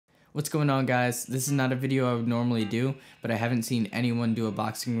What's going on, guys? This is not a video I would normally do, but I haven't seen anyone do a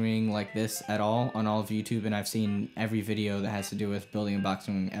boxing ring like this at all on all of YouTube, and I've seen every video that has to do with building a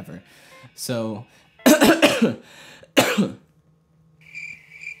boxing ring ever. So,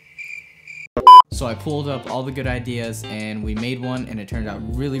 so I pulled up all the good ideas and we made one, and it turned out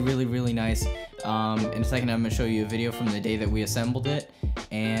really nice. In a second I'm going to show you a video from the day that we assembled it,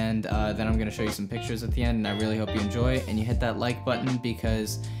 and then I'm going to show you some pictures at the end, and I really hope you enjoy. And you hit that like button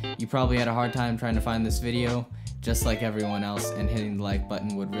because you probably had a hard time trying to find this video, just like everyone else, and hitting the like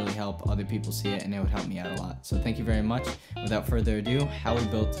button would really help other people see it, and it would help me out a lot. So thank you very much. Without further ado, how we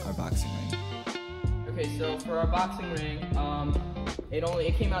built our boxing ring. Okay, so for our boxing ring,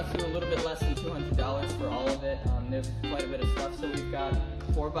 it came out to a little bit less than $200 for all of it. There's quite a bit of stuff. So we've got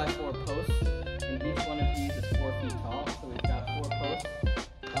 4x4 posts, and each one of these is 4 feet tall. So we've got 4 posts,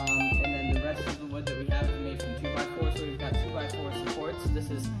 and then the rest of the wood that we have is made from 2x4. So we've got 2x4 supports. This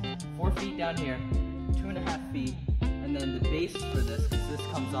is 4 feet down here, 2.5 feet, and then the base for this, because this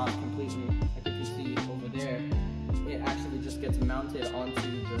comes off completely, like you can see over there, it actually just gets mounted onto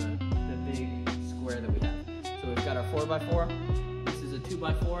the big square that we have. So we've got our 4x4. This is a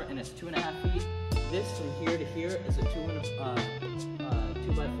 2x4, and it's 2.5 feet. This from here to here is a 2x4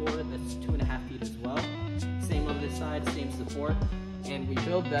 that's 2.5 feet as well. Same on this side, same support. And we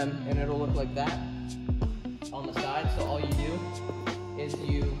build them, and it'll look like that on the side. So all you do is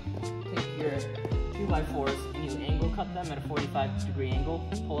you take your 2x4s and you angle cut them at a 45-degree angle,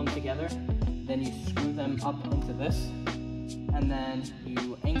 pull them together, then you screw them up into this, and then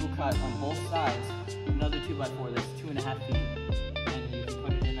you angle cut on both sides another 2x4 that's 2.5 feet, and you can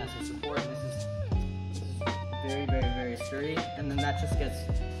put it in as a support. This is very sturdy, and then that just gets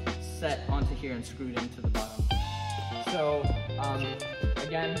set onto here and screwed into the bottom. So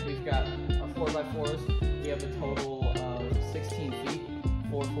again, we've got our 4x4s. We have a total of 16 feet,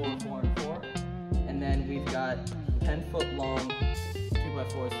 4, 4, 4, and 4, and then we've got 10-foot long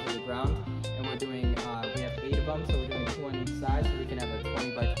 2x4s for the ground, and we're doing we have 8 of them, so we're doing 2 on each side, so we can have a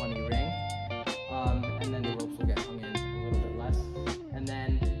 20x20 ring. And then the ropes will get hung in a little bit less. And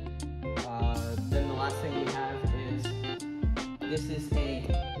then the last thing we have is, this is a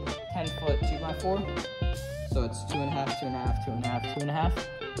 10-foot 2x4. So it's 2.5, 2.5, 2.5,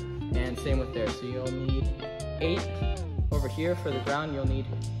 2.5. And same with there. So you'll need 8 over here for the ground. You'll need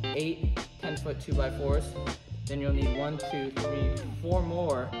 8 10-foot 2x4s. Then you'll need 1, 2, 3, 4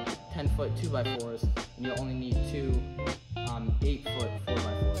 more 10-foot 2x4s. And you'll only need 2 8-foot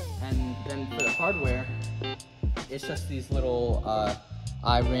 4x4s. And then for the hardware, it's just these little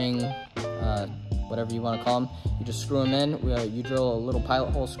I-ring, whatever you want to call them. You just screw them in. You drill a little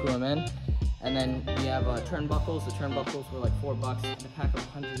pilot hole, screw them in. And then we have turnbuckles. The turnbuckles were like $4, and a pack of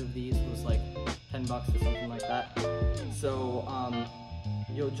 100 of these was like $10 or something like that. So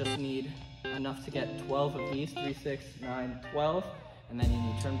you'll just need enough to get 12 of these, 3, 6, 9, 12. And then you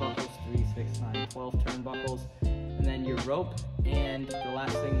need turnbuckles, 3, 6, 9, 12 turnbuckles. And then your rope, and the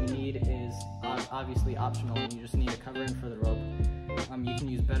last thing you need is obviously optional. You just need a covering for the rope. You can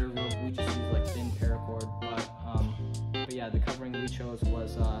use better rope. We just use like thin paracord, but yeah, the covering we chose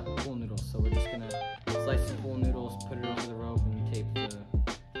was pool noodles. So we're just gonna slice the pool noodles, put it over the rope, and you tape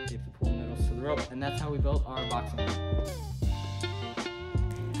the pool noodles to the rope, and that's how we built our boxing ring.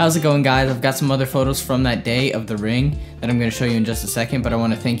 How's it going, guys? I've got some other photos from that day of the ring that I'm going to show you in just a second, but I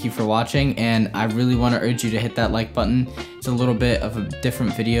want to thank you for watching, and I really want to urge you to hit that like button. It's a little bit of a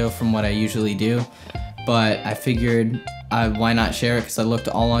different video from what I usually do, but I figured why not share it, because I looked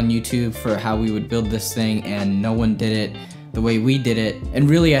all on YouTube for how we would build this thing, and no one did it the way we did it. And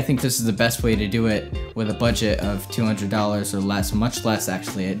really, I think this is the best way to do it with a budget of $200 or less, much less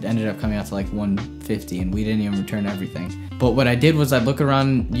actually. It ended up coming out to like $150, and we didn't even return everything. But what I did was I looked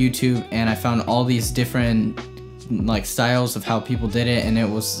around YouTube and I found all these different like styles of how people did it, and it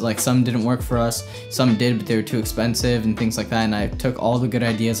was like some didn't work for us, some did, but they were too expensive and things like that. And I took all the good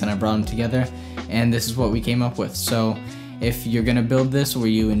ideas and I brought them together, and this is what we came up with. So if you're gonna build this, or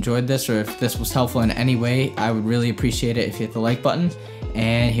you enjoyed this, or if this was helpful in any way, I would really appreciate it if you hit the like button.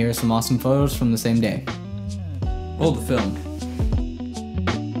 And here are some awesome photos from the same day. Roll the film.